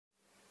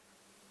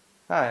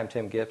Hi, I'm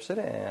Tim Gibson,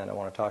 and I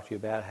want to talk to you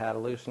about how to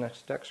loosen a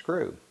stuck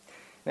screw.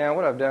 Now,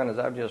 what I've done is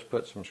I've just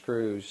put some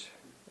screws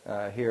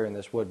here in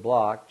this wood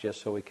block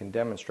just so we can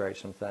demonstrate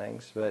some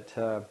things, but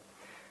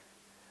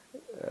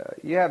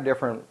you have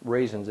different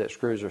reasons that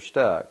screws are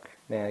stuck.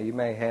 Now, you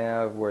may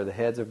have where the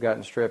heads have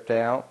gotten stripped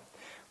out,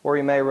 or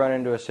you may run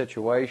into a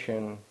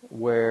situation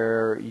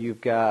where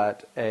you've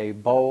got a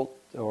bolt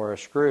or a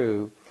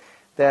screw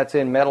that's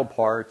in metal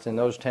parts, and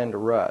those tend to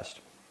rust.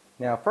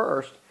 Now,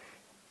 first,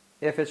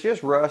 if it's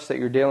just rust that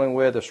you're dealing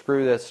with, a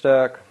screw that's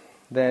stuck,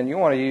 then you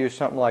want to use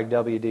something like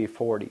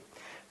WD-40.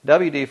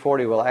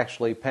 WD-40 will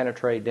actually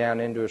penetrate down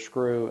into a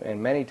screw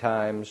and many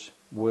times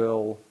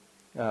will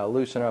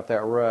loosen up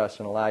that rust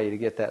and allow you to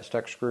get that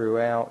stuck screw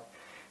out.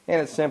 And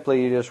it's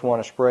simply you just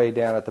want to spray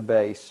down at the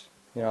base.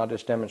 I'll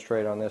just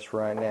demonstrate on this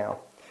right now.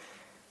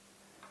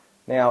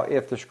 Now,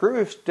 if the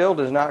screw still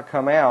does not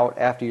come out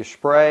after you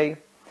spray,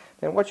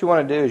 then what you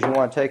want to do is you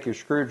want to take your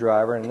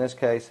screwdriver, and in this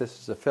case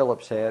this is a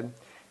Phillips head,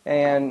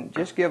 and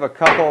just give a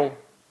couple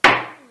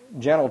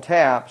gentle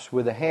taps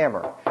with a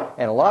hammer.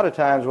 And a lot of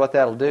times what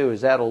that'll do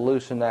is that'll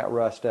loosen that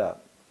rust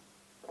up.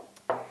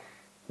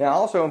 Now,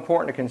 also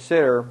important to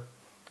consider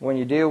when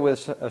you deal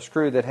with a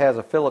screw that has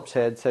a Phillips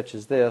head such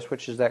as this,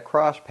 which is that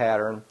cross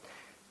pattern,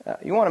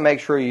 you want to make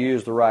sure you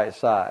use the right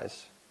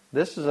size.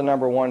 This is a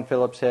number 1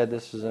 Phillips head,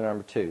 this is a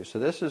number 2. So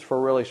this is for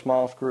really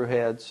small screw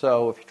heads.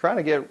 So if you're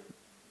trying to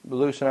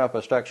loosen up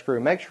a stuck screw,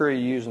 make sure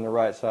you're using the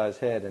right size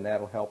head, and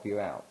that'll help you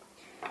out.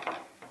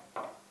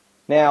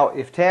 Now,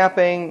 if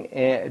tapping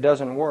it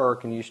doesn't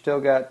work and you still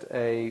got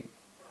a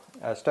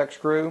stuck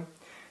screw,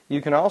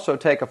 you can also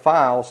take a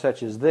file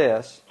such as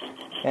this,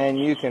 and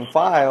you can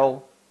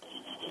file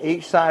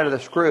each side of the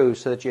screw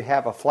so that you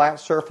have a flat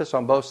surface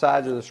on both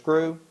sides of the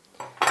screw.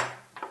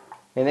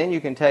 And then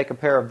you can take a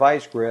pair of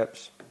vice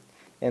grips,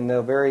 and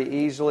they'll very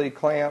easily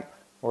clamp.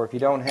 Or if you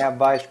don't have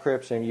vice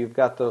grips and you've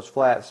got those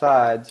flat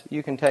sides,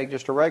 you can take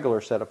just a regular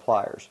set of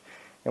pliers.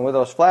 And with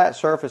those flat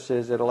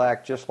surfaces, it'll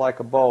act just like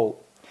a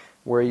bolt,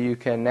 where you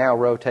can now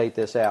rotate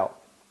this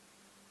out.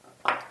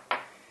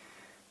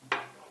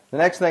 The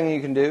next thing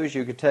you can do is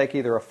you could take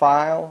either a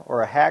file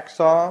or a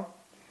hacksaw,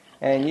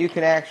 and you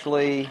can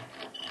actually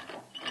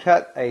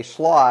cut a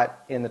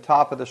slot in the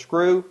top of the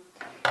screw,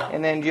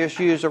 and then just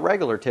use a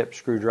regular tip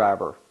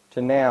screwdriver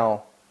to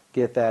now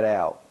get that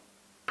out.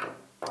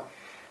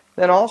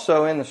 Then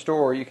also in the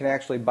store you can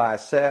actually buy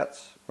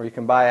sets, or you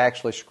can buy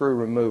actually screw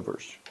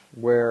removers,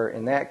 where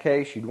in that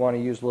case you'd want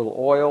to use a little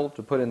oil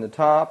to put in the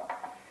top.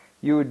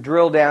 You would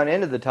drill down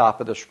into the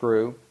top of the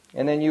screw,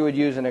 and then you would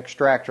use an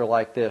extractor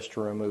like this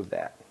to remove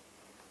that.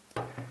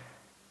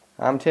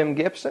 I'm Tim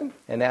Gibson,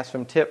 and that's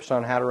some tips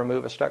on how to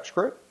remove a stuck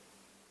screw.